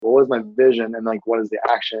what is my vision, and like what is the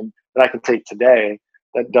action that I can take today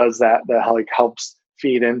that does that like helps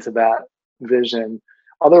feed into that vision.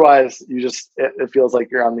 Otherwise, it feels like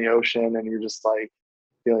you're on the ocean and you're just like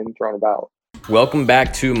feeling thrown about. Welcome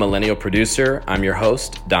back to Millennial Producer. I'm your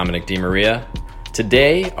host, Dominic DiMaria.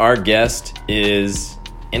 Today, our guest is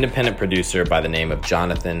independent producer by the name of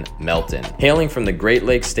Jonathan Melton. Hailing from the Great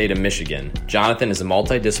Lakes state of Michigan, Jonathan is a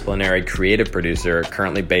multidisciplinary creative producer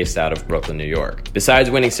currently based out of Brooklyn, New York. Besides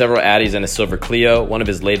winning several Addies and a Silver Clio, one of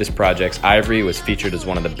his latest projects, Ivory, was featured as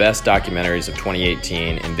one of the best documentaries of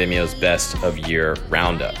 2018 in Vimeo's Best of Year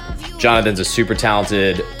Roundup. Jonathan's a super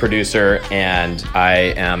talented producer, and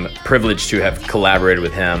I am privileged to have collaborated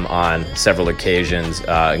with him on several occasions,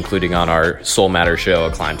 including on our Soul Matter show,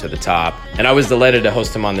 A Climb to the Top. And I was delighted to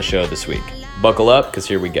host him on the show this week. Buckle up, because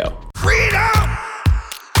here we go. Freedom!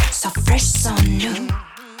 So fresh, so new.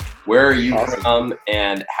 Where are you from,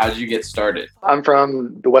 and how did you get started? I'm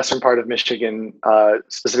from the western part of Michigan,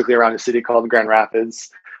 specifically around a city called Grand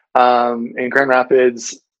Rapids. And Grand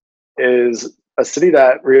Rapids is a city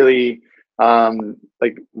that really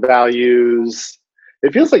like values.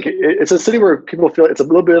 It feels like it's a city where people feel it's a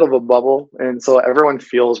little bit of a bubble, and so everyone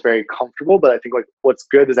feels very comfortable. But I think like what's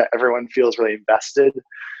good is that everyone feels really invested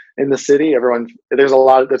in the city. There's a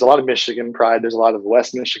lot of Michigan pride. There's a lot of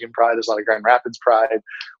West Michigan pride. There's a lot of Grand Rapids pride,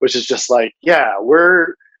 which is just like, yeah,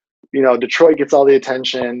 Detroit gets all the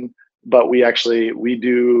attention, but we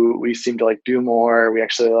seem to like do more. We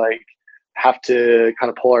actually like have to kind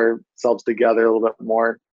of pull ourselves together a little bit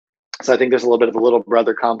more. So I think there's a little bit of a little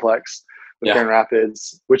brother complex with Grand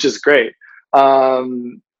Rapids, which is great.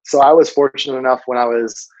 So I was fortunate enough when I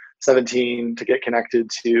was 17 to get connected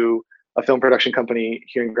to a film production company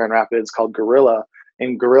here in Grand Rapids called Gorilla.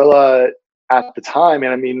 And Gorilla at the time,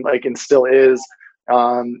 and I mean, like, and still is,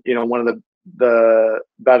 one of the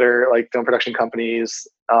better like film production companies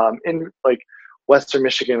in like Western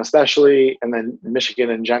Michigan, especially, and then Michigan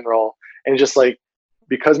in general. And just like,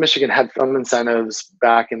 because Michigan had film incentives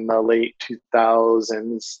back in the late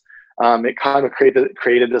 2000s, it kind of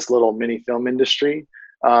created this little mini film industry.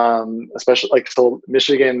 Especially like, so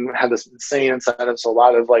Michigan had this insane incentive. So a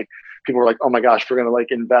lot of like people were like, oh my gosh, we're going to like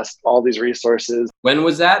invest all these resources. When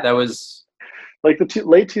was that? That was like the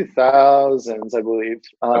late 2000s, I believe,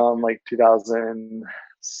 like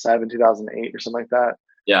 2007, 2008 or something like that.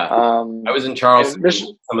 Yeah. I was in Charleston.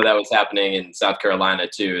 Some of that was happening in South Carolina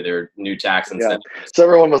too. There were new tax incentives. Yeah. So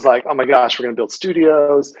everyone was like, oh my gosh, we're going to build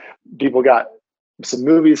studios. People got some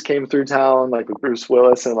movies came through town, like with Bruce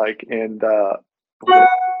Willis and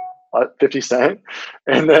 50 Cent.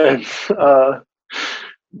 And then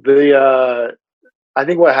I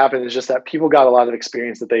think what happened is just that people got a lot of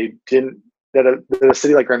experience that a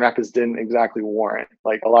city like Grand Rapids didn't exactly warrant.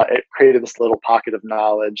 Like it created this little pocket of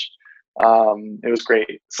knowledge. It was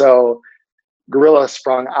great. So Gorilla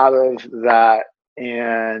sprung out of that,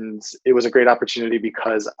 and it was a great opportunity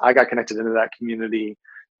because I got connected into that community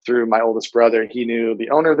through my oldest brother. He knew the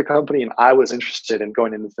owner of the company, and I was interested in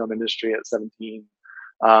going into the film industry at 17.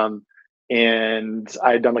 And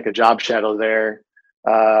I had done like a job shadow there,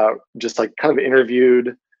 just like kind of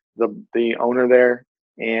interviewed the owner there.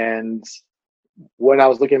 And when I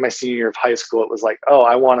was looking at my senior year of high school, it was like, oh,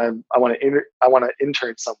 I want to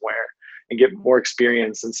intern somewhere and get more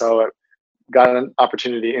experience. And so I got an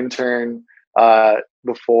opportunity to intern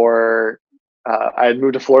before I had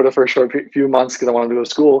moved to Florida for a short few months because I wanted to go to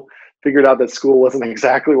school. Figured out that school wasn't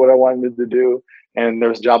exactly what I wanted to do, and there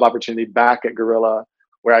was a job opportunity back at Gorilla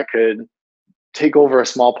where I could take over a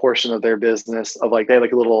small portion of their business. Of like, they had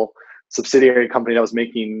like a little subsidiary company that was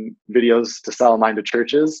making videos to sell online to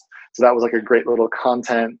churches. So that was like a great little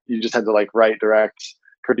content. You just had to like write, direct,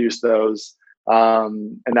 produce those.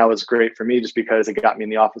 And that was great for me just because it got me in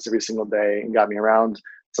the office every single day and got me around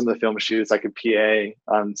some of the film shoots. I could PA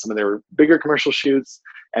on some of their bigger commercial shoots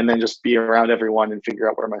and then just be around everyone and figure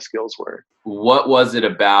out where my skills were. What was it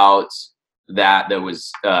about that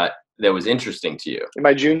was interesting to you? In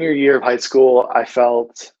my junior year of high school, I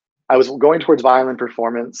felt I was going towards violin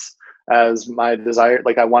performance as my desire.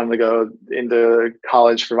 Like I wanted to go into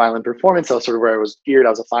college for violin performance. That was sort of where I was geared. I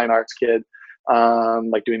was a fine arts kid,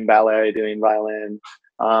 like doing ballet, doing violin.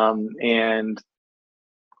 And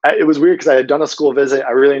it was weird because I had done a school visit.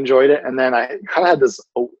 I really enjoyed it. And then I kind of had this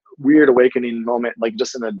weird awakening moment, like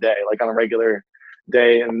just in a day, like on a regular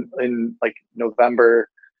day in like November.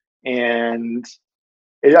 And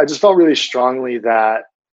I just felt really strongly that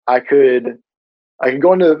I could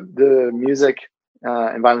go into the music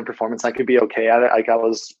and violin performance. I could be okay at it. Like I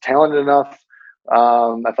was talented enough.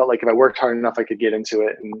 I felt like if I worked hard enough, I could get into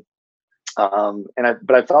it.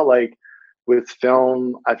 But I felt like with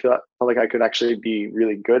film, felt like I could actually be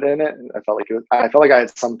really good in it. I felt like I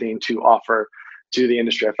had something to offer to the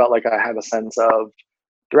industry. I felt like I had a sense of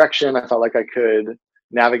direction. I felt like I could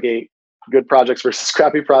navigate good projects versus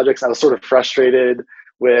crappy projects. I was sort of frustrated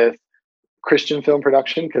with Christian film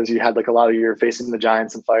production because you had like a lot of you're facing the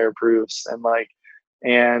giants and fireproofs and like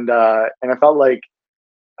and I felt like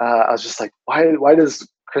I was just like, why does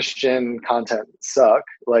Christian content suck?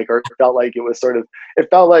 Like, or it felt like it was sort of, it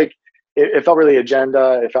felt like it felt really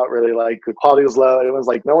agenda. It felt really like the quality was low. It was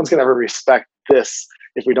like, no one's gonna ever respect this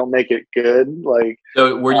if we don't make it good. Like,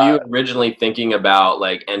 So were you originally thinking about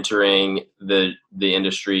like entering the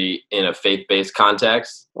industry in a faith-based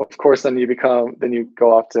context? of course, then you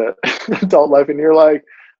go off to adult life and you're like,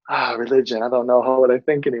 religion. I don't know what I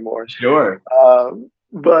think anymore. Sure.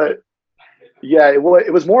 But yeah, it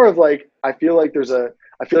was more of like, I feel like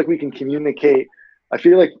we can communicate. I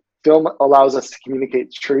feel like film allows us to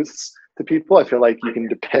communicate truths to people. I feel like you can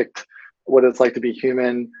depict what it's like to be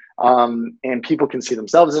human, and people can see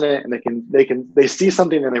themselves in it, and they see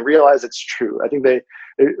something and they realize it's true. I think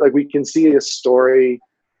like we can see a story,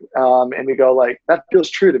 and we go like, that feels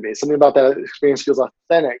true to me. Something about that experience feels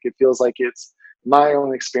authentic. It feels like it's my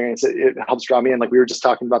own experience. It helps draw me in. Like we were just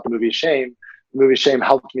talking about the movie Shame. The movie Shame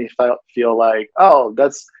helped me feel like, oh,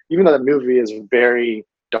 that's, even though the movie is very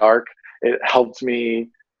dark, it helped me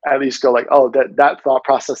at least go like, oh, that thought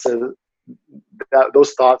process is,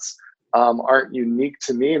 those thoughts aren't unique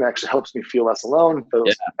to me, and actually helps me feel less alone.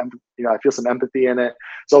 I feel some empathy in it.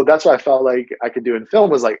 So that's what I felt like I could do in film,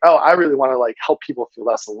 was like, oh, I really want to like help people feel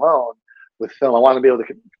less alone with film. I want to be able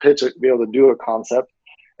to pitch it, be able to do a concept,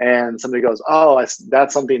 and somebody goes, oh,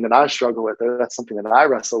 that's something that I struggle with, or that's something that I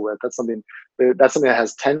wrestle with. That's something that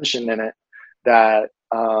has tension in it that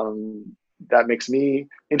that makes me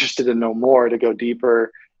interested to know more, to go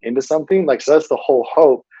deeper into something. Like, so that's the whole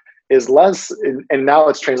hope, is less, and now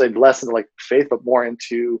it's translated less into like faith, but more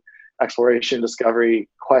into exploration, discovery,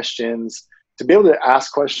 questions, to be able to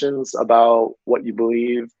ask questions about what you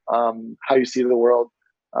believe, how you see the world,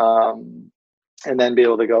 and then be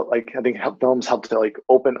able to go, like, I think films help to like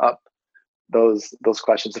open up those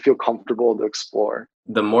questions, to feel comfortable to explore.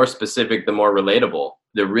 The more specific, the more relatable.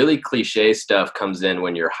 The really cliche stuff comes in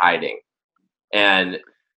when you're hiding, and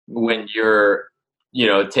when you're,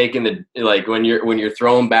 taking when you're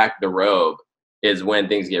throwing back the robe is when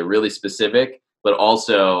things get really specific, but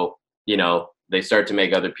also, they start to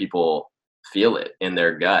make other people feel it in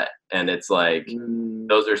their gut. And it's like,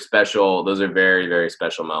 those are very, very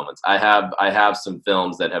special moments. I have some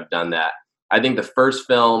films that have done that. I think the first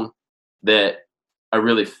film that I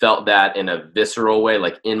really felt that in a visceral way,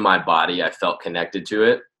 like in my body, I felt connected to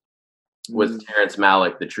it, was Terrence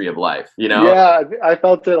Malick, The Tree of Life. Yeah, I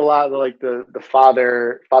felt it a lot, like the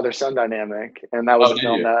father son dynamic, and that was a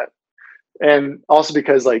film that, and also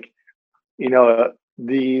because like, I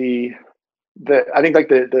think like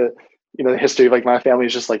the history of like my family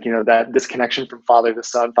is just like, that disconnection from father to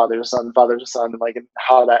son, and like, and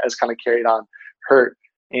how that has kind of carried on hurt.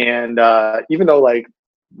 And even though like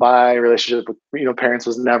my relationship with parents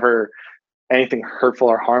was never anything hurtful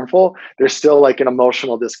or harmful, there's still like an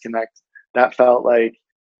emotional disconnect that felt like,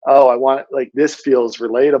 oh, I want, like, this feels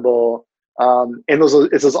relatable. And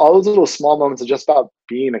it's all those little small moments of just about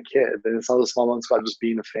being a kid, and it's all those small moments about just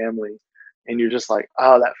being a family, and you're just like,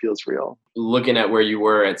 oh, that feels real. Looking at where you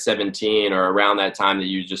were at 17, or around that time that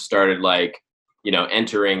you just started like,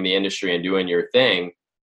 entering the industry and doing your thing,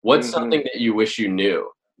 what's something that you wish you knew?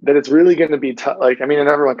 That it's really going to be tough. Like, I mean, and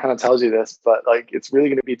everyone kind of tells you this, but like, it's really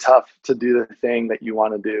going to be tough to do the thing that you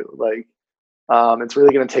want to do. Like, it's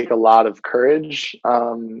really going to take a lot of courage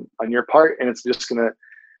on your part, and it's just going to,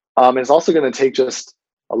 it's also going to take just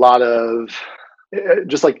a lot of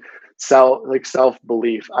just like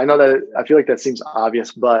self-belief. I know that I feel like that seems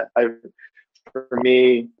obvious, but for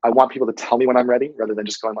me, I want people to tell me when I'm ready, rather than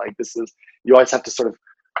just going like, you always have to sort of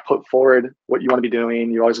put forward what you want to be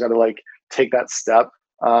doing. You always got to like take that step,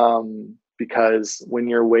 because when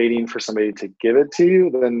you're waiting for somebody to give it to you,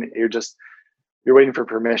 then you're waiting for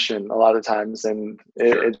permission a lot of times, and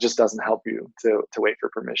it just doesn't help you to wait for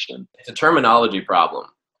permission. It's a terminology problem.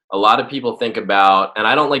 A lot of people think about, and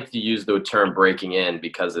I don't like to use the term breaking in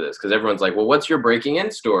because of this, because everyone's like, well, what's your breaking in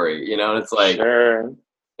story? And it's like, sure.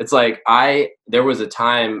 It's like, there was a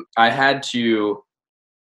time I had to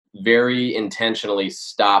very intentionally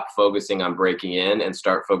stop focusing on breaking in and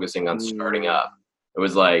start focusing on starting up. It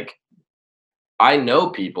was like, I know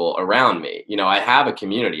people around me, I have a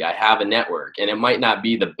community, I have a network, and it might not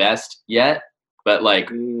be the best yet, but like,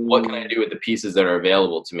 what can I do with the pieces that are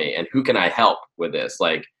available to me? And who can I help with this?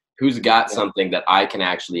 Like, who's got something that I can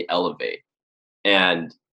actually elevate?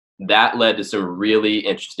 And that led to some really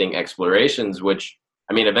interesting explorations, which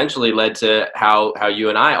I mean, eventually led to how you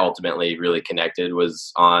and I ultimately really connected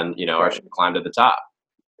was on, our climb to the top.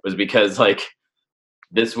 It was because like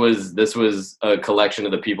this was a collection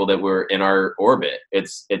of the people that were in our orbit.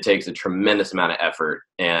 It takes a tremendous amount of effort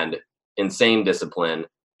and insane discipline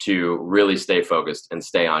to really stay focused and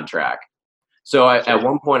stay on track. So at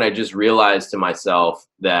one point, I just realized to myself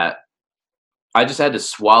that I just had to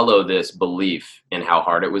swallow this belief in how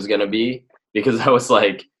hard it was going to be, because I was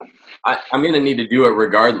like, I'm going to need to do it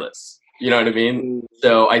regardless. You know what I mean?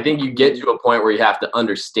 So I think you get to a point where you have to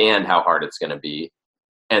understand how hard it's going to be.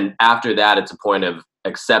 And after that, it's a point of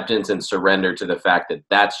acceptance and surrender to the fact that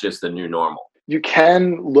that's just the new normal. You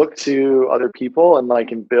can look to other people and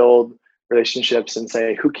like and build relationships and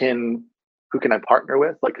say, who can I partner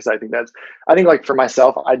with? Like, cause I think like for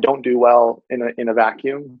myself, I don't do well in a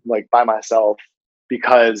vacuum, like by myself,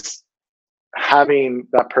 because having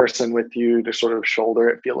that person with you to sort of shoulder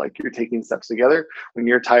it, feel like you're taking steps together. When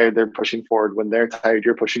you're tired, they're pushing forward. When they're tired,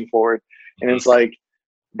 you're pushing forward. And it's like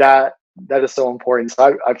that is so important.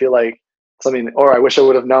 So I feel like something, or I wish I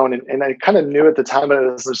would have known. And I kind of knew at the time, but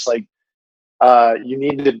it was just like, you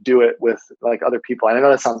need to do it with like other people. And I know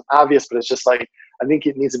that sounds obvious, but it's just like, I think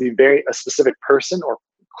it needs to be a specific person or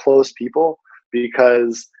close people,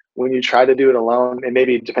 because when you try to do it alone, and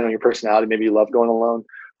maybe depending on your personality, maybe you love going alone,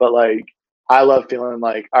 but like, I love feeling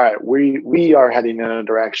like, all right, we are heading in a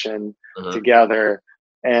direction together,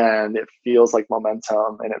 and it feels like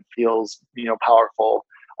momentum, and it feels, powerful.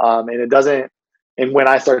 And it doesn't, and when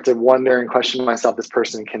I start to wonder and question myself, this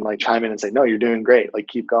person can like chime in and say, no, you're doing great. Like,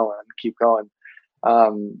 keep going.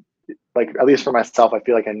 Like, at least for myself, I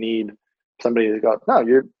feel like I need somebody to go, no,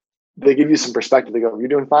 they give you some perspective. They go, you're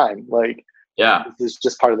doing fine. Like, yeah, this is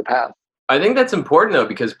just part of the path. I think that's important though,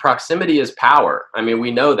 because proximity is power. I mean,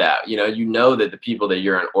 we know that, that the people that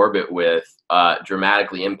you're in orbit with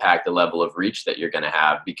dramatically impact the level of reach that you're going to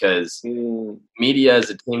have, because media is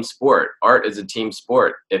a team sport. Art is a team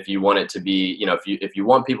sport. If you want it to be, if you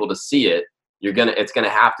want people to see it, it's going to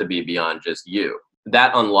have to be beyond just you.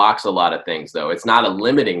 That unlocks a lot of things though. It's not a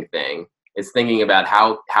limiting thing. It's thinking about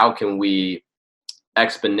how can we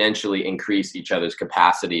exponentially increase each other's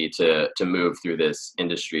capacity to move through this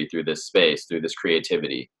industry, through this space, through this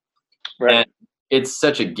creativity. Right. And it's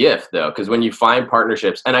such a gift though, because when you find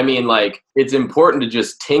partnerships, and I mean, like, it's important to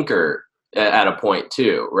just tinker at a point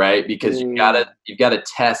too, right? Because you've got to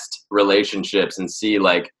test relationships and see,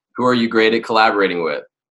 like, who are you great at collaborating with?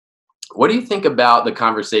 What do you think about the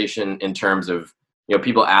conversation in terms of,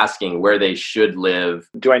 people asking where they should live?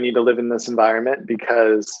 Do I need to live in this environment?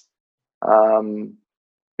 Because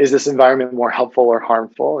is this environment more helpful or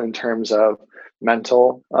harmful in terms of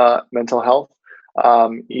mental health?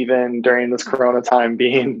 Even during this Corona time,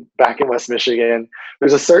 being back in West Michigan,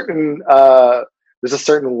 there's a certain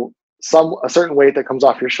weight that comes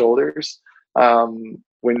off your shoulders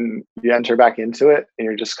when you enter back into it and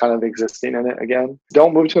you're just kind of existing in it again.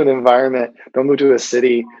 Don't move to an environment, don't move to a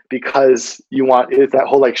city because you want it, that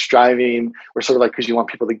whole like striving, or sort of like because you want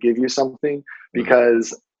people to give you something.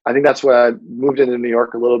 Because I think that's what I moved into New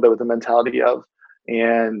York a little bit with the mentality of.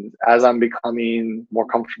 And as I'm becoming more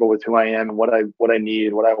comfortable with who I am and what I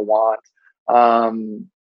need, what I want,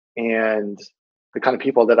 and the kind of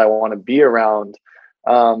people that I want to be around,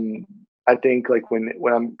 I think like when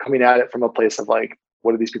I'm coming at it from a place of like,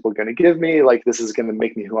 what are these people going to give me? Like, this is going to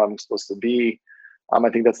make me who I'm supposed to be. I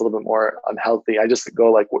think that's a little bit more unhealthy. I just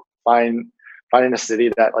go like finding a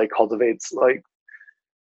city that like cultivates, like,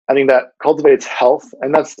 I think that cultivates health.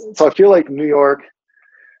 And so I feel like New York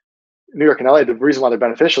and LA, the reason why they're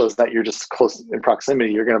beneficial is that you're just close in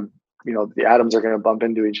proximity. You're going to, the atoms are going to bump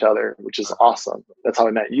into each other, which is awesome. That's how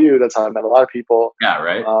I met you. That's how I met a lot of people. Yeah.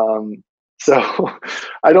 Right. So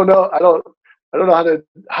I don't know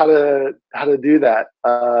how to do that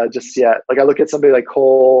just yet. Like, I look at somebody like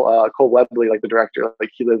Cole Webley, like the director, like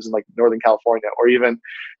he lives in like Northern California, or even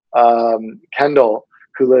Kendall,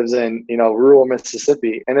 who lives in rural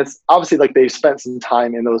Mississippi, and it's obviously like they've spent some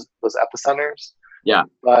time in those epicenters. Yeah.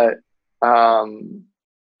 But I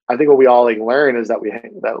think what we all like learn is that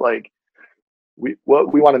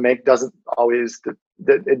what we want to make doesn't always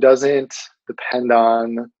it doesn't depend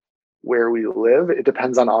on where we live. It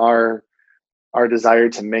depends on our desire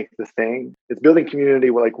to make the thing. It's building community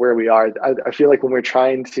like where we are. I feel like when we're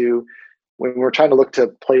trying to look to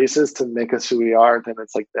places to make us who we are, then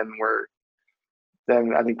it's like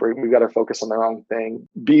then I think we've got to focus on the wrong thing.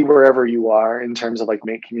 Be wherever you are in terms of like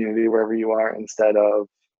make community wherever you are, instead of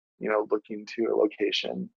looking to a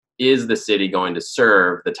location. Is the city going to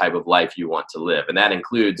serve the type of life you want to live? And that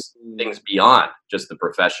includes things beyond just the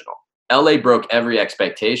professional. LA broke every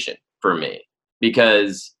expectation for me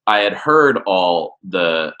because I had heard all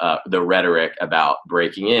the rhetoric about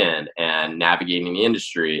breaking in and navigating the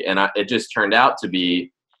industry, and it just turned out to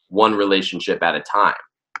be one relationship at a time.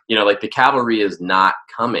 You know, like the cavalry is not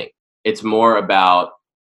coming. It's more about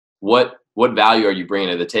what value are you bringing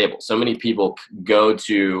to the table? So many people go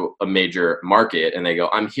to a major market and they go,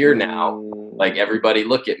 I'm here now. Like, everybody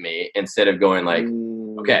look at me, instead of going like,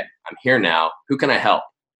 okay, I'm here now. Who can I help?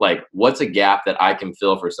 Like, what's a gap that I can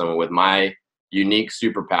fill for someone with my unique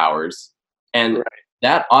superpowers? And Right.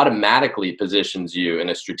 that automatically positions you in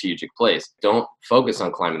a strategic place. Don't focus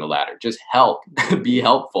on climbing the ladder. Just help, be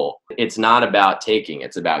helpful. It's not about taking,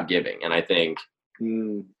 it's about giving. And I think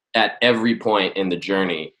at every point in the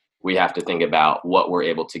journey, we have to think about what we're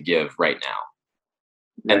able to give right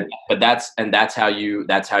now. Right. But that's how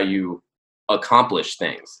you accomplish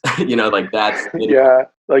things. You know, like that's Yeah,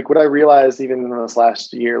 like what I realized even in this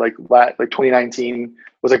last year, like 2019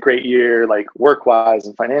 was a great year, like work wise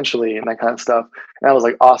and financially and that kind of stuff. And I was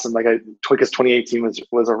like, awesome. Like because 2018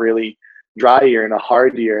 was a really dry year and a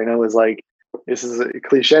hard year, and it was like, this is a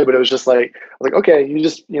cliche, but it was just like, I was like, okay, you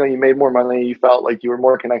just, you know, you made more money, you felt like you were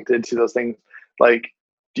more connected to those things. Like,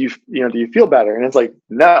 do you feel better? And it's like,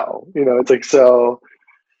 no, you know, it's like, so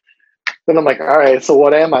then I'm like, all right, so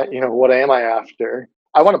what am I after?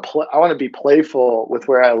 I want to be playful with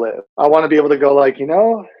where I live. I want to be able to go like, you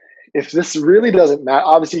know, if this really doesn't matter,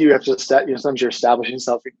 obviously you have to sometimes you're establishing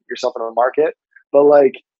yourself in a market, but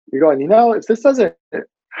like you're going, you know, if this doesn't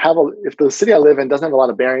if the city I live in doesn't have a lot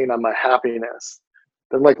of bearing on my happiness,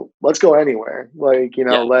 then like, let's go anywhere. Like, you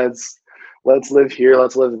know, yeah. let's live here.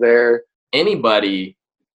 Let's live there. Anybody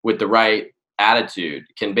with the right attitude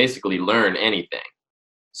can basically learn anything.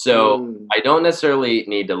 So I don't necessarily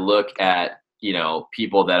need to look at, you know,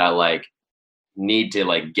 people that I like need to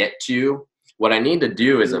like get to. What I need to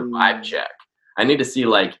do is a vibe check. I need to see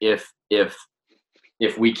like if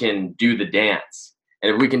we can do the dance.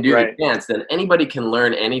 And if we can do the dance, then anybody can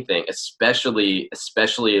learn anything, especially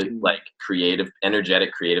like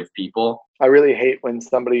energetic, creative people. I really hate when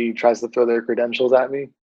somebody tries to throw their credentials at me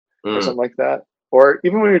or something like that. Or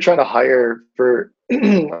even when you're trying to hire for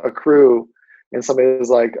a crew and somebody is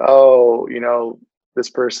like, oh, you know, this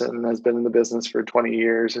person has been in the business for 20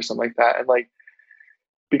 years or something like that. And like,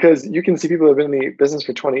 because you can see people who have been in the business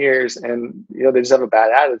for 20 years and, you know, they just have a bad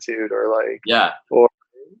attitude or like,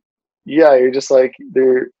 you're just like,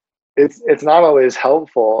 it's not always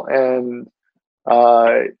helpful. And,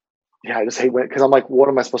 I just hate when, because I'm like, what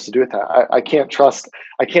am I supposed to do with that? I can't trust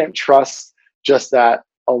just that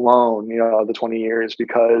alone, you know, the 20 years,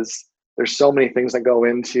 because there's so many things that go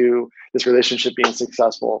into this relationship being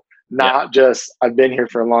successful. Not just I've been here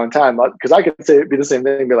for a long time, because I could be the same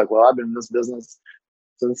thing, be like, well, I've been in this business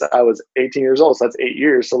since I was 18 years old, so that's 8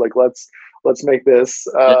 years. So like, let's make this.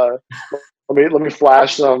 Let me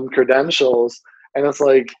flash some credentials, and it's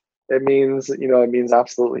like it means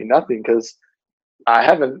absolutely nothing, because I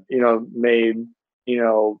haven't, you know, made, you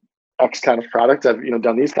know, X kind of product. I've, you know,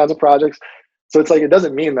 done these kinds of projects. So it's like, it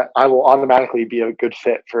doesn't mean that I will automatically be a good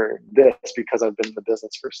fit for this because I've been in the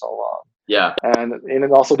business for so long. Yeah. And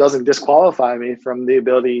it also doesn't disqualify me from the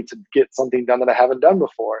ability to get something done that I haven't done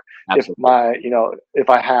before. Absolutely. If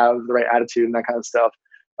I have the right attitude and that kind of stuff.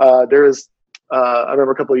 I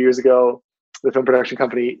remember a couple of years ago, the film production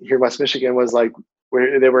company here in West Michigan was like,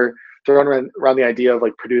 where they were throwing around the idea of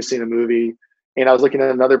like producing a movie. And I was looking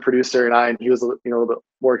at another producer and he was, you know, a little bit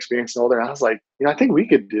more experienced and older. And I was like, you know, I think we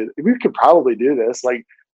could probably do this. Like,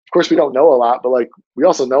 of course we don't know a lot, but like, we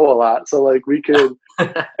also know a lot. So like we could,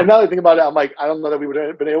 and now that I think about it, I'm like, I don't know that we would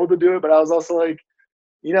have been able to do it, but I was also like,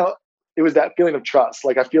 you know, it was that feeling of trust.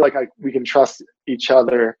 Like, I feel like we can trust each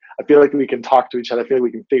other. I feel like we can talk to each other. I feel like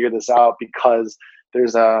we can figure this out because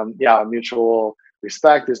there's a mutual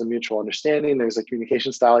respect. There's a mutual understanding. There's a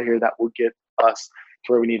communication style here that will get us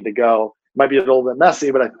to where we need to go. Might be a little bit messy,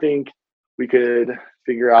 but I think we could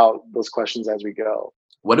figure out those questions as we go.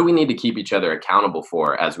 What do we need to keep each other accountable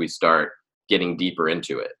for as we start getting deeper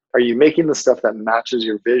into it? Are you making the stuff that matches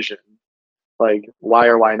your vision? Like, why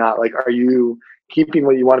or why not? Like, are you keeping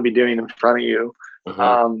what you want to be doing in front of you?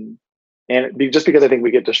 Just because I think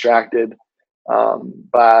we get distracted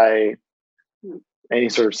by any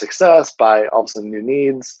sort of success, by all of a sudden new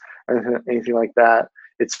needs, or anything like that.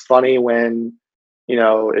 It's funny when, you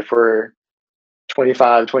know, if we're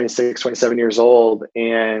 25, 26, 27 years old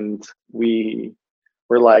and we're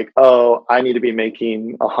like, oh, I need to be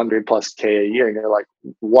making 100+ K a year. And you're like,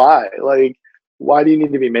 why? Like, why do you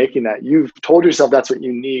need to be making that? You've told yourself that's what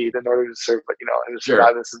you need in order to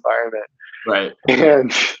survive this environment. Right.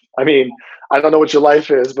 And I mean, I don't know what your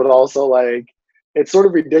life is, but also like, it's sort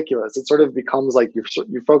of ridiculous. It sort of becomes like you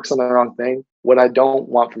focus on the wrong thing. What I don't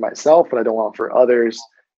want for myself, what I don't want for others,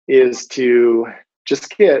 is to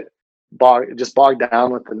just get bogged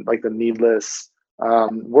down with the needless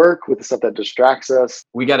work, with the stuff that distracts us.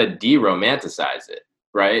 We got to de-romanticize it,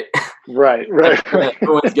 right? Right.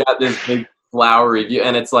 Everyone's got this big flowery view,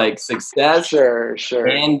 and it's like success Sure.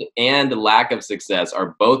 and lack of success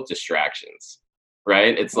are both distractions,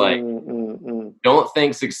 right? It's like, don't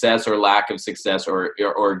think success or lack of success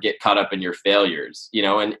or get caught up in your failures,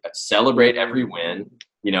 and celebrate every win,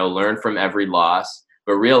 learn from every loss,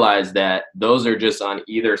 but realize that those are just on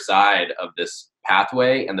either side of this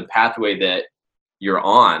pathway, and the pathway that you're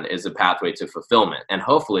on is a pathway to fulfillment, and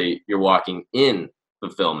hopefully you're walking in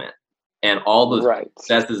fulfillment. And all those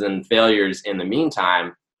successes and failures in the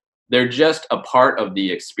meantime, they're just a part of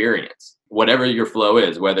the experience. Whatever your flow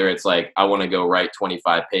is, whether it's like, I want to go write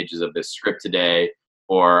 25 pages of this script today,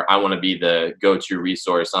 or I want to be the go-to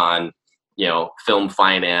resource on, film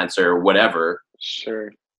finance or whatever.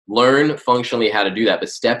 Sure. Learn functionally how to do that, but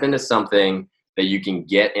step into something that you can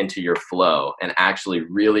get into your flow and actually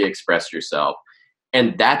really express yourself.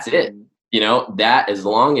 And that's it. That as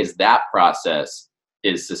long as that process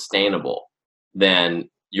is sustainable, then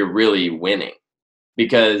you're really winning.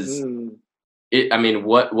 Because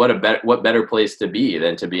what better place to be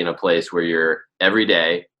than to be in a place where you're every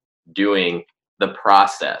day doing the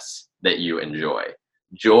process that you enjoy.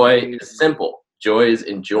 Joy is simple. Joy is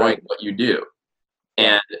enjoying what you do.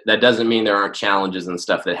 And that doesn't mean there aren't challenges and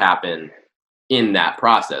stuff that happen in that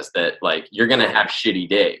process, that like you're going to have shitty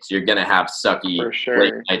days. You're going to have sucky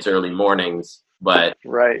late nights, early mornings, but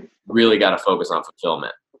really got to focus on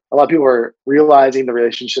fulfillment. A lot of people are realizing the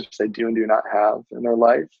relationships they do and do not have in their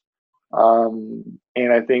life. And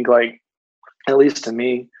I think, like, at least to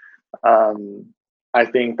me, I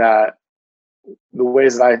think that the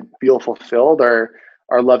ways that I feel fulfilled are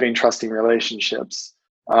loving, trusting relationships.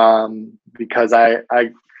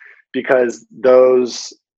 Because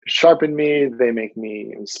those sharpen me, they make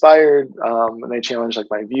me inspired, and they challenge like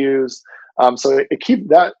my views. So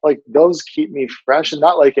those keep me fresh, and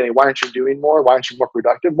not like, hey, why aren't you doing more? Why aren't you more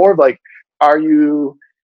productive? More of like, are you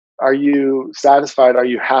satisfied? Are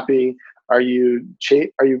you happy? Are you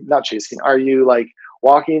not chasing? Are you like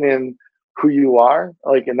walking in who you are?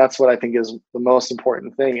 Like, and that's what I think is the most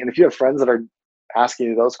important thing. And if you have friends that are asking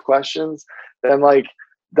you those questions, then like,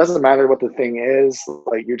 doesn't matter what the thing is,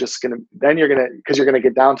 like because you're gonna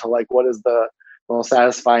get down to like, what is the most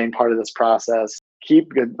satisfying part of this process.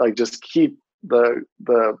 Keep the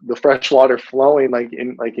fresh water flowing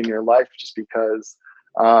in your life, just because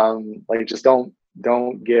just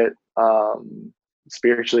don't get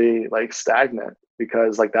spiritually like stagnant,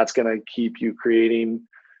 because like that's gonna keep you creating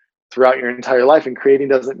throughout your entire life. And creating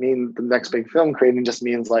doesn't mean the next big film. Creating just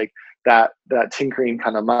means like that tinkering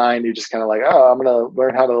kind of mind. You're just kind of like, oh, I'm gonna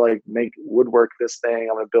learn how to like make woodwork this thing.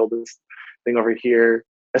 I'm gonna build this thing over here.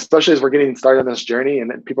 Especially as we're getting started on this journey, and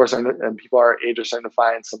people our age are starting to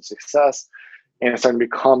find some success, and it's starting to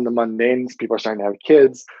become the mundanes. People are starting to have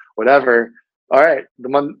kids, whatever. All right, the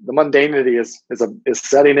mundanity is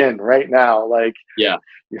setting in right now. Like,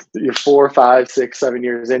 you're 4, 5, 6, 7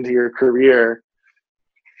 years into your career.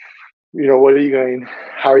 What are you going?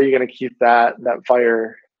 How are you going to keep that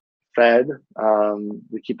fire fed? To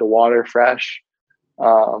keep the water fresh.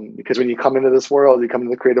 Because when you come into this world, you come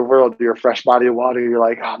into the creative world, you're a fresh body of water. You're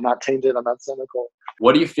like, oh, I'm not tainted. I'm not cynical.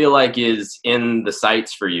 What do you feel like is in the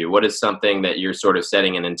sights for you? What is something that you're sort of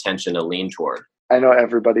setting an intention to lean toward? I know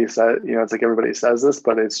everybody said, it's like everybody says this,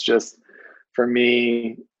 but it's just, for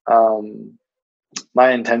me,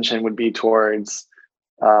 my intention would be towards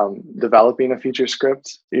developing a feature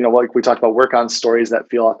script. Like we talked about, work on stories that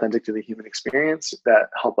feel authentic to the human experience, that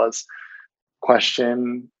help us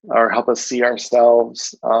question or help us see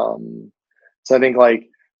ourselves. So I think like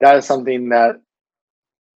that is something that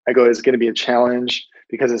I go is going to be a challenge,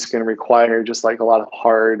 because it's going to require just like a lot of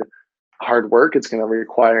hard work. It's going to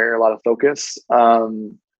require a lot of focus.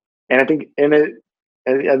 And I think at the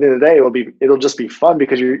end of the day, it'll just be fun,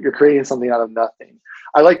 because you're creating something out of nothing.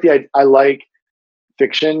 I like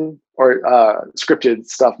fiction or scripted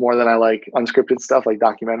stuff more than I like unscripted stuff, like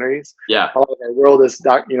documentaries. Yeah. A lot of our world is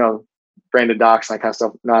branded docs and that kind of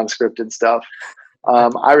stuff, non-scripted stuff.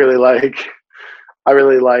 I really like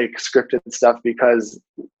scripted stuff, because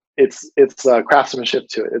it's craftsmanship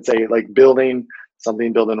to it. It's a like building a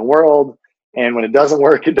world, and when it doesn't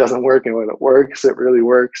work, it doesn't work, and when it works, it really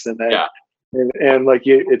works. And then and like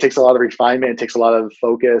it takes a lot of refinement, it takes a lot of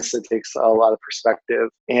focus, it takes a lot of perspective,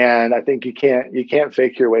 and I think you can't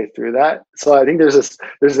fake your way through that. So I think there's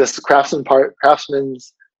this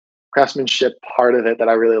craftsman's craftsmanship part of it that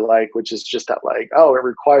I really like, which is just that like, oh, it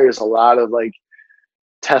requires a lot of like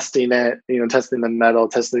testing it, testing the metal,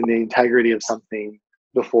 testing the integrity of something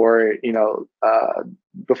before,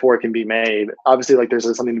 before it can be made. Obviously, like there's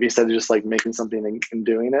something to be said to just like making something and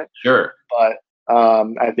doing it. Sure. But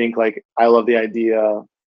I think like I love the idea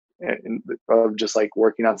of just like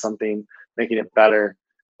working on something, making it better,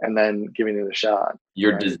 and then giving it a shot.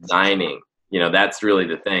 You're right? designing. That's really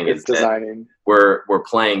the thing. It's is designing. We're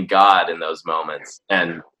playing God in those moments,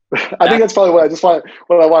 and I think that's probably what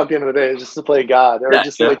I want at the end of the day is just to play God, or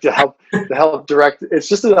just like to help direct. It's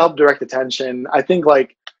just to help direct attention. I think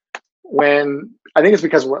like I think it's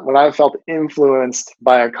because when I've felt influenced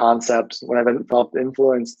by a concept, when I've felt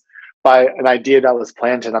influenced by an idea that was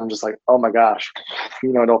planted, I'm just like, oh my gosh,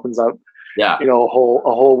 it opens up, yeah, a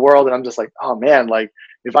whole world, and I'm just like, oh man, like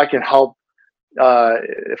if I can help,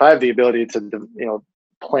 if I have the ability to,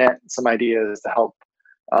 plant some ideas to help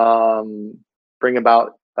bring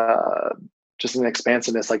about just an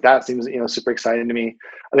expansiveness like that seems, super exciting to me.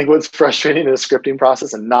 I think what's frustrating is the scripting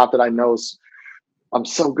process, and not that I'm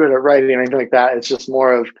so good at writing or anything like that. It's just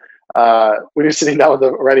more of when you're sitting down with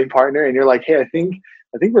a writing partner and you're like, hey, I think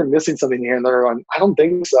we're missing something here, and they're going, I don't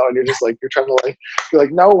think so, and you're just like, you're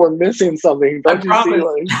like, no, we're missing something. Don't you see?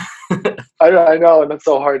 Like, I know, and it's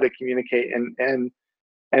so hard to communicate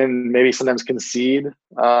and maybe sometimes concede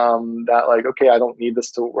that like, okay, I don't need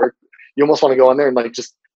this to work. You almost want to go in there and like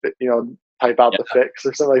just type out the fix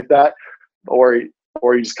or something like that, or you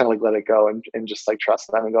just kind of like let it go and just like trust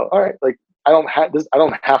them and go, all right, like I don't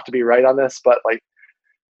have to be right on this, but like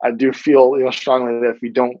I do feel strongly that if we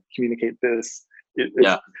don't communicate this,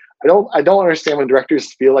 I don't understand when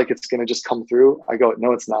directors feel like it's going to just come through. I go,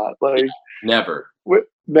 no, it's not. Like never.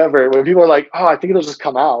 Never. When people are like, oh, I think it'll just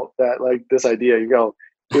come out that like this idea, you go,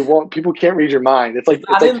 it won't. People can't read your mind. It's like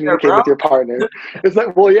communicating with your partner. It's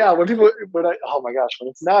like, well, yeah. Oh my gosh, when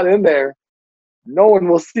it's not in there, no one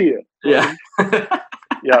will see it. Yeah.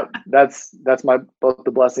 Yeah. That's both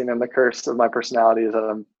the blessing and the curse of my personality is that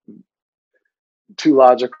I'm too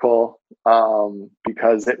logical,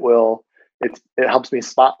 because it helps me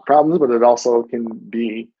spot problems, but it also can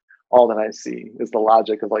be all that I see is the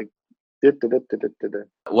logic of like.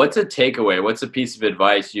 What's a takeaway? What's a piece of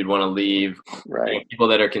advice you'd want to leave people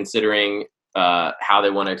that are considering how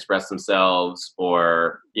they want to express themselves,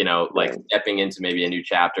 or stepping into maybe a new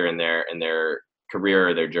chapter in their career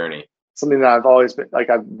or their journey? Something that I've always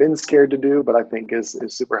been scared to do, but I think is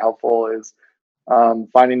super helpful is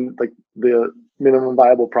finding like the minimum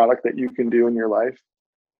viable product that you can do in your life,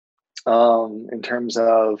 in terms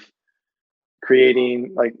of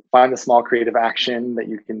creating, like find a small creative action that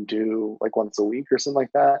you can do like once a week or something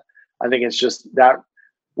like that. I think it's just that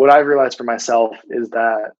what I've realized for myself is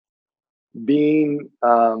that being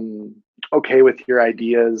okay with your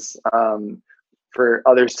ideas for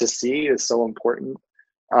others to see is so important.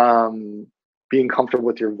 Being comfortable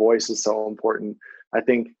with your voice is so important. I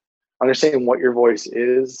think understanding what your voice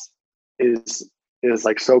is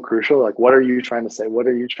like so crucial. Like, what are you trying to say? What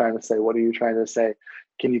are you trying to say? What are you trying to say?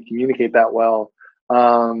 Can you communicate that well?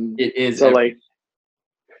 It is so everything. Like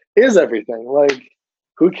is everything. Like,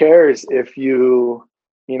 who cares if you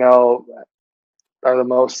are the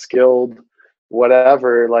most skilled,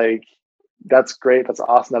 whatever, like that's great. That's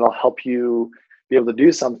awesome. That'll help you be able to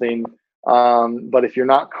do something. But if you're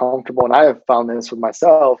not comfortable, and I have found this with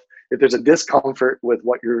myself, if there's a discomfort with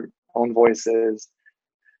what your own voice is,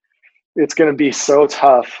 it's going to be so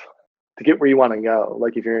tough to get where you want to go.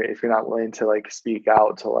 Like if you're not willing to like speak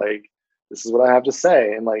out to like, this is what I have to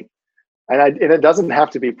say. And like, and it doesn't have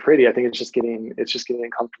to be pretty. I think it's just getting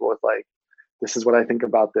comfortable with like, this is what I think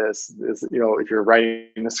about this. Is, if you're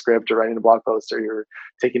writing a script or writing a blog post or you're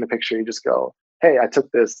taking a picture, you just go, hey, I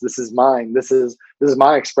took this. This is mine. This is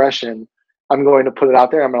my expression. I'm going to put it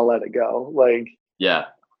out there. I'm going to let it go. Like, yeah.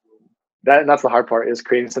 And that's the hard part, is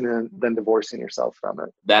creating something and then divorcing yourself from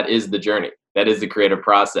it. That is the journey. That is the creative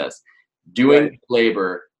process. Doing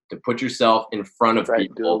labor to put yourself in front of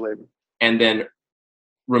people, and then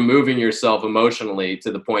removing yourself emotionally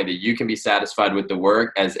to the point that you can be satisfied with the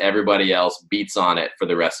work as everybody else beats on it for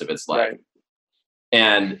the rest of its life.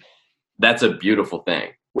 And that's a beautiful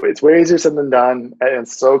thing. It's way easier said than done, and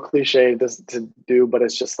it's so cliche to do, but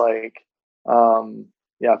it's just like,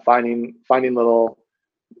 finding little,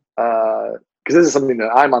 because this is something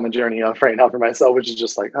that I'm on the journey of right now for myself, which is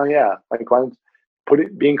just like, oh yeah, like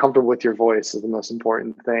being comfortable with your voice is the most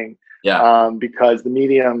important thing. Because the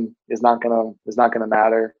medium is not gonna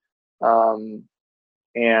matter. And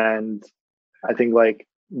I think like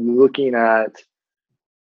looking at,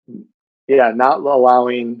 not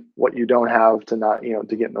allowing what you don't have to not,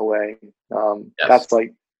 to get in the way. That's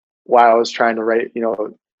like while I was trying to write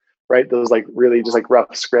those like really just like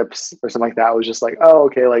rough scripts or something like that. I was just like, oh,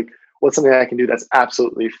 okay, like what's something I can do that's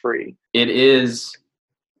absolutely free? It is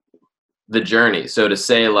the journey. So to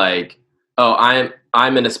say like, oh,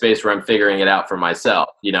 I'm in a space where I'm figuring it out for myself.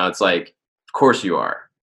 It's like, of course you are.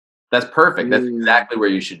 That's perfect. That's exactly where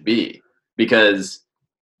you should be, because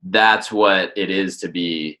that's what it is to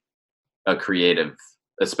be a creative,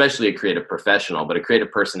 especially a creative professional, but a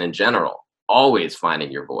creative person in general. Always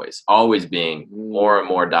finding your voice, always being more and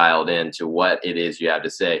more dialed into what it is you have to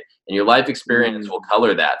say. And your life experience will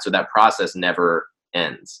color that. So that process never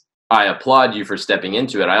ends. I applaud you for stepping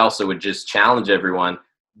into it. I also would just challenge everyone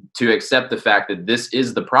to accept the fact that this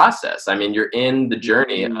is the process. I mean, you're in the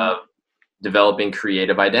journey of developing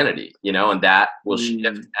creative identity, and that will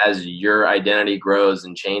shift as your identity grows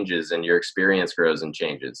and changes and your experience grows and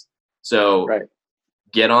changes. So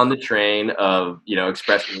get on the train of,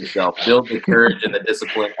 expressing yourself, build the courage and the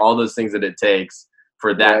discipline, all those things that it takes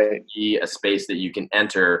for that to be a space that you can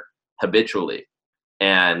enter habitually.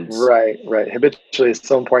 And habitually is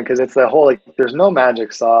so important, because it's the whole, like, there's no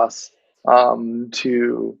magic sauce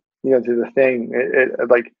to the thing. It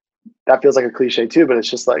like, that feels like a cliche too, but it's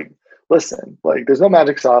just like, listen, like, there's no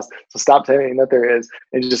magic sauce, so stop saying that there is,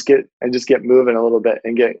 and just get moving a little bit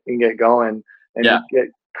and get going and get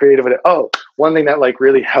creative with it. Oh, one thing that like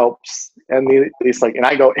really helps, and at least like, and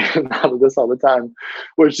I go in and out of this all the time,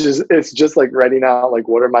 which is, it's just like writing out like,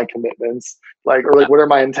 what are my commitments, like, or like, what are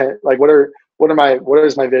my intent, like, what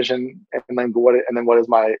is my vision, and then what is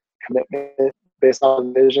my commitment based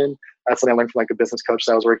on vision. That's something I learned from like a business coach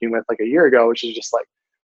that I was working with like a year ago, which is just like,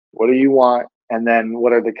 what do you want? And then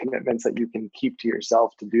what are the commitments that you can keep to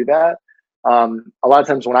yourself to do that? A lot of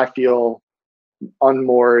times when I feel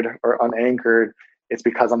unmoored or unanchored, it's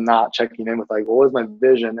because I'm not checking in with like, what is my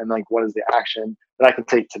vision, and like, what is the action that I can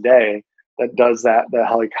take today that does that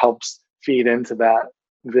like helps feed into that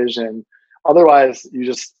vision. Otherwise,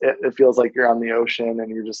 it feels like you're on the ocean and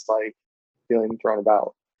you're just like feeling thrown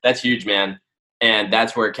about. That's huge, man. And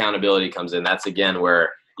that's where accountability comes in. That's again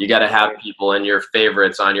where you got to have people in your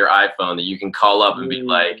favorites on your iPhone that you can call up and be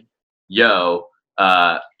like, yo,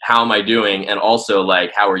 how am I doing? And also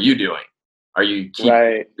like, how are you doing? Are you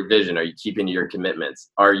keeping your vision? Are you keeping your commitments?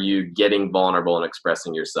 Are you getting vulnerable and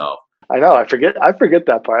expressing yourself? I know. I forget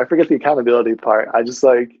that part. I forget the accountability part. I just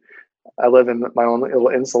like, I live in my own little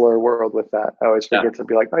insular world with that. I always forget to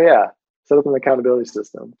be like, oh yeah, set up an accountability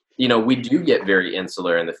system. We do get very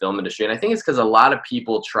insular in the film industry. And I think it's because a lot of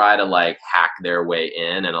people try to like hack their way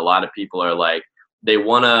in. And a lot of people are like, they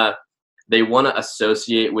want to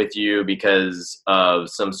associate with you because of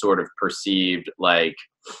some sort of perceived like,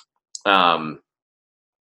 I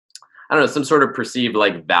don't know, some sort of perceived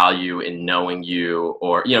like value in knowing you,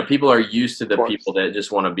 or, people are used to the people that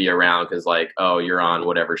just want to be around because like, oh, you're on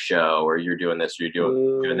whatever show, or you're doing this, or you're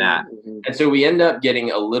doing that. And so we end up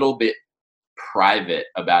getting a little bit private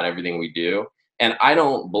about everything we do. And I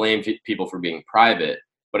don't blame people for being private,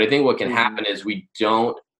 but I think what can happen is we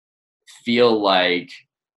don't feel like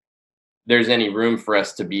there's any room for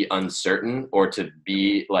us to be uncertain or to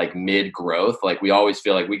be like mid growth. Like we always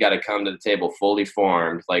feel like we got to come to the table fully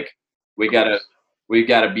formed. Like we've got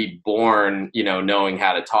to be born, knowing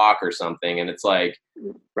how to talk or something. And it's like,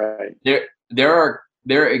 there are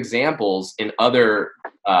examples in other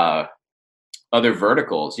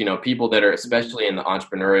verticals, people that are especially in the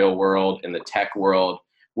entrepreneurial world, in the tech world,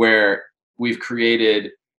 where we've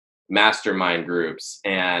created mastermind groups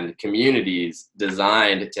and communities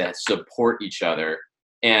designed to support each other.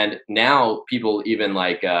 And now people even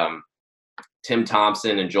like Tim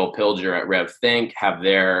Thompson and Joel Pilger at RevThink have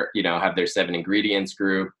their 7 ingredients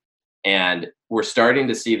group. And we're starting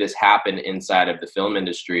to see this happen inside of the film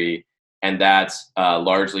industry. And that's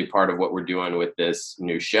largely part of what we're doing with this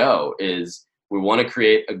new show is we want to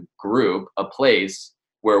create a group, a place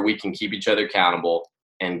where we can keep each other accountable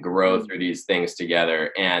and grow through these things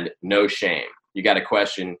together, and no shame. You got a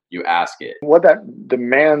question, you ask it. What that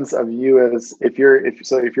demands of you is, if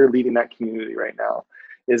you're leading that community right now,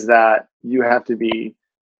 is that you have to be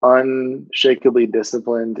unshakably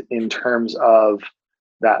disciplined in terms of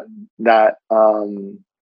that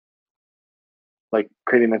like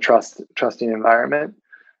creating a trusting environment.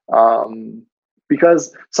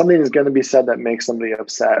 Because something is going to be said that makes somebody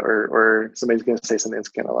upset, or somebody's going to say something that's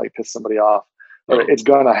going to like piss somebody off. It's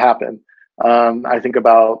going to happen. I think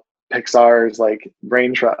about Pixar's like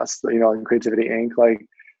Brain Trust, and Creativity Inc.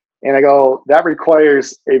 And I go, that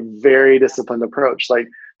requires a very disciplined approach. Like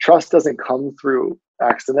trust doesn't come through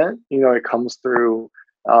accident. It comes through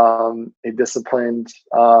a disciplined,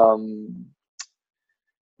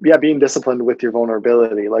 being disciplined with your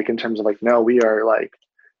vulnerability. Like in terms of like, no, we are like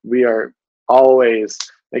we are always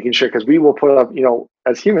making sure, because we will put up,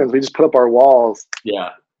 as humans, we just put up our walls, Yeah.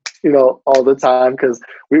 all the time, because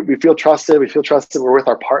we feel trusted. We feel trusted. We're with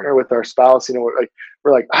our partner, with our spouse. We're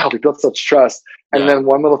like, oh, we built such trust, and Yeah. then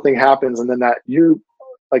one little thing happens, and then that you,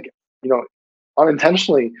 like,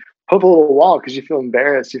 unintentionally put up a little wall because you feel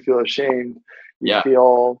embarrassed, you feel ashamed, you Yeah.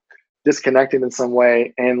 feel disconnected in some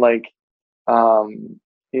way, and like, um,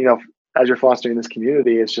 as you're fostering this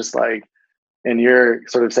community, it's just like, and you're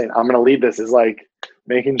sort of saying, I'm going to lead this, is like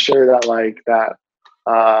making sure that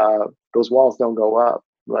those walls don't go up,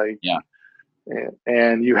 like, Yeah.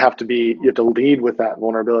 and you have to lead with that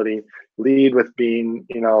vulnerability, lead with being,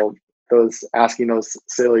 those asking those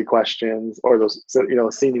silly questions, or those,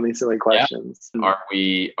 seemingly silly Yeah. questions. Are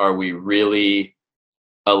we really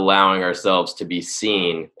allowing ourselves to be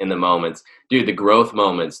seen in the moments? Dude, the growth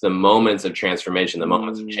moments, the moments of transformation, the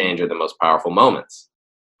moments of change are the most powerful moments.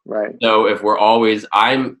 Right. So if we're always,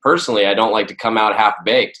 I don't like to come out half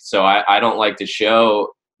baked. So I don't like to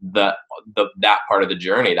show that part of the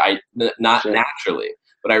journey. Not Sure. naturally,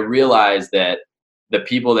 but I realize that the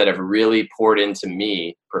people that have really poured into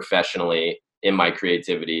me professionally in my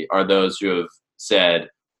creativity are those who have said,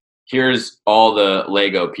 here's all the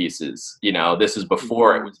Lego pieces, this is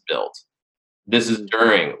before it was built. This is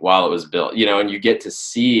during, while it was built, and you get to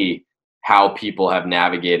see how people have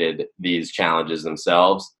navigated these challenges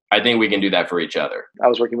themselves. I think we can do that for each other. I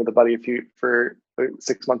was working with a buddy for a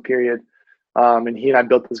 6-month period. And he and I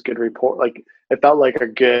built this good rapport. Like, it felt like a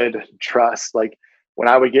good trust. Like, when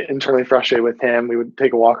I would get internally frustrated with him, we would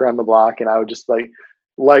take a walk around the block, and I would just like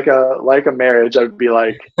a marriage, I would be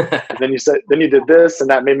like, then you did this, and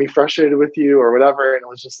that made me frustrated with you, or whatever. And it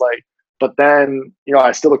was just like, but then,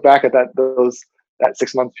 I still look back at that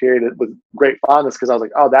 6-month period with great fondness, because I was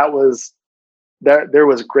like, oh, there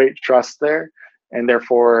was great trust there, and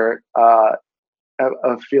therefore a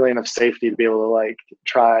feeling of safety to be able to like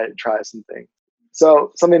try some things.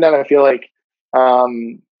 So something that I feel like,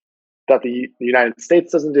 that the United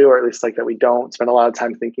States doesn't do, or at least like that we don't spend a lot of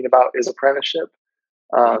time thinking about, is apprenticeship.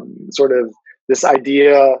 Sort of this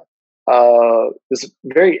idea, this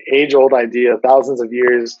very age-old idea, thousands of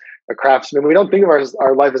years, a craftsman. We don't think of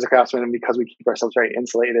our life as a craftsman because we keep ourselves very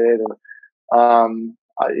insulated, and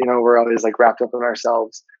we're always like wrapped up in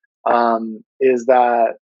ourselves. Is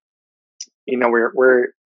that,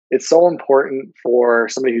 we're it's so important for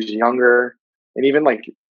somebody who's younger, and even like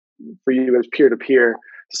for you as peer to peer,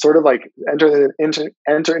 to sort of like enter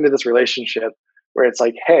into this relationship where it's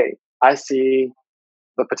like, hey, I see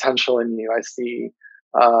the potential in you. I see,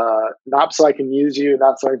 not so I can use you,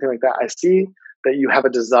 not so anything like that. I see that you have a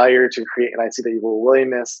desire to create, and I see that you have a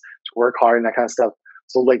willingness to work hard and that kind of stuff.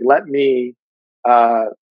 So like, let me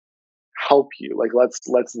help you. Like,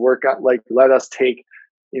 let's work out. Like, let us take,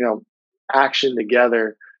 action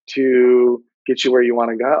together to get you where you want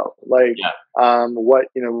to go. Like,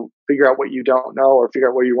 figure out what you don't know, or figure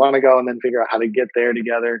out where you want to go, and then figure out how to get there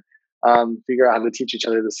together. Figure out how to teach each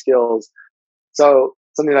other the skills. So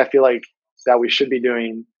something that I feel like that we should be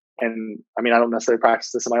doing, and I mean, I don't necessarily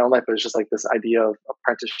practice this in my own life, but it's just like this idea of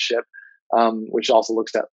apprenticeship, which also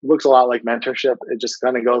looks a lot like mentorship. It just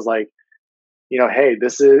kind of goes like, hey,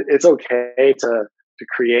 it's okay to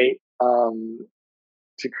create,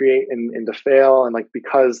 and to fail, and like,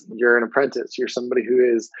 because you're an apprentice, you're somebody who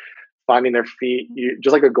is finding their feet. You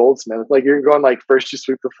just like a goldsmith, like you're going like, first you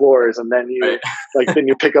sweep the floors, and then you then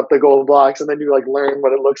you pick up the gold blocks, and then you like learn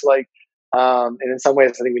what it looks like. And in some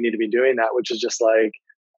ways, I think we need to be doing that, which is just like,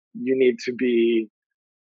 you need to be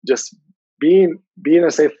just be in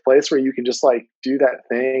a safe place where you can just like do that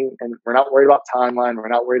thing, and we're not worried about timeline. We're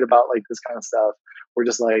not worried about like this kind of stuff. We're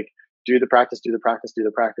just like, do the practice,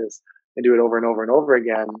 and do it over and over and over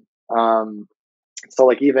again. So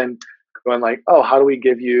like, even going like, oh, how do we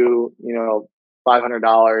give you,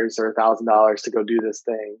 $500 or $1,000 to go do this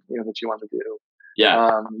thing, that you want to do?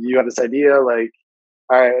 Yeah. You have this idea, like,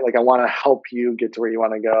 all right, like, I want to help you get to where you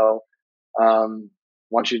want to go.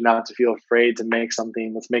 Want you not to feel afraid to make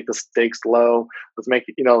something. Let's make the stakes low. Let's make,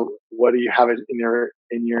 what do you have in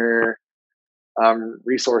your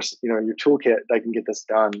resource, your toolkit that can get this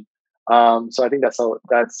done. So I think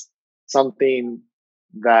that's something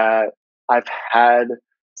that I've had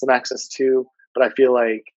some access to, but I feel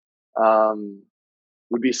like,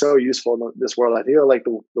 would be so useful in this world. I feel like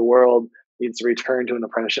the world needs to return to an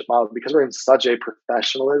apprenticeship model, because we're in such a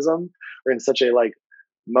professionalism. We're in such a like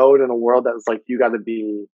mode in a world that's like, you got to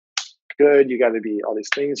be good, you got to be all these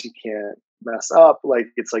things, you can't mess up. Like,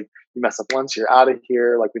 it's like, you mess up once, you're out of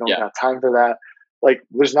here. Like, we don't have time for that. Like,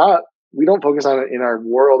 we don't focus on it in our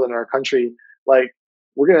world, in our country. Like,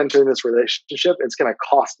 we're going to enter in this relationship. It's going to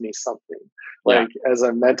cost me something. Like as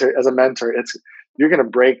a mentor, you're going to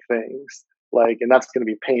break things, like, and that's going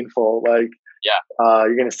to be painful. Like,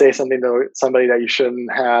 you're going to say something to somebody that you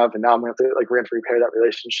shouldn't have. And now we're going to repair that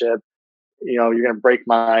relationship. You know, you're going to break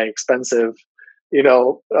my expensive,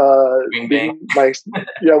 Wing ding.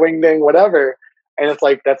 Wing ding, whatever. And it's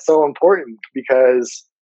like, that's so important because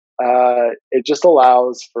it just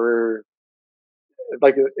allows for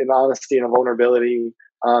like an honesty and a vulnerability,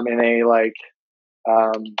 and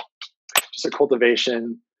just a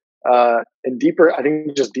cultivation, and deeper, I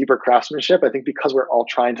think just deeper craftsmanship. I think because we're all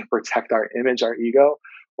trying to protect our image, our ego,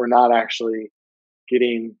 we're not actually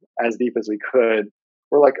getting as deep as we could.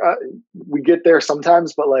 We're like, we get there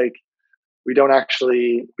sometimes, but like, we don't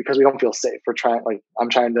actually, because we don't feel safe. I'm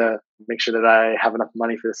trying to make sure that I have enough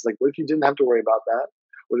money for this. Like, what if you didn't have to worry about that?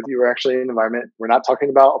 What if you were actually in an environment? We're not talking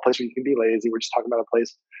about a place where you can be lazy. We're just talking about a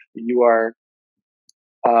place that you are,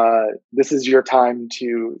 this is your time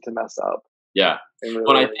to mess up. Yeah. Really,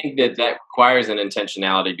 well, I think that requires an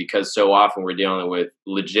intentionality because so often we're dealing with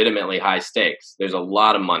legitimately high stakes. There's a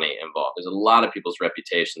lot of money involved. There's a lot of people's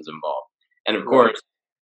reputations involved. And of course,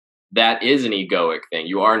 that is an egoic thing.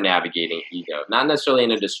 You are navigating ego, not necessarily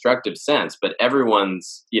in a destructive sense, but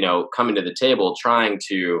everyone's, coming to the table trying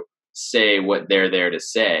to say what they're there to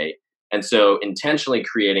say. And so intentionally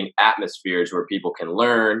creating atmospheres where people can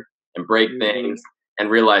learn and break things and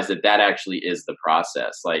realize that actually is the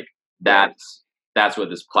process. Like that's what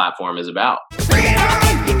this platform is about.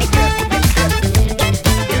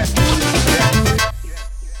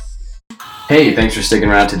 Hey, thanks for sticking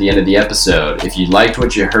around to the end of the episode. If you liked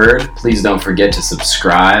what you heard, please don't forget to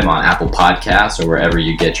subscribe on Apple Podcasts or wherever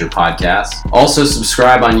you get your podcasts. Also,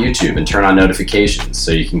 subscribe on YouTube and turn on notifications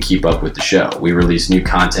so you can keep up with the show. We release new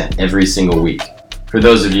content every single week. For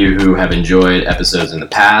those of you who have enjoyed episodes in the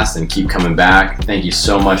past and keep coming back, thank you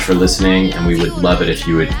so much for listening, and we would love it if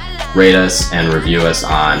you would rate us and review us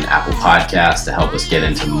on Apple Podcasts to help us get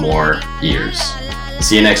into more ears.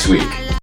 See you next week.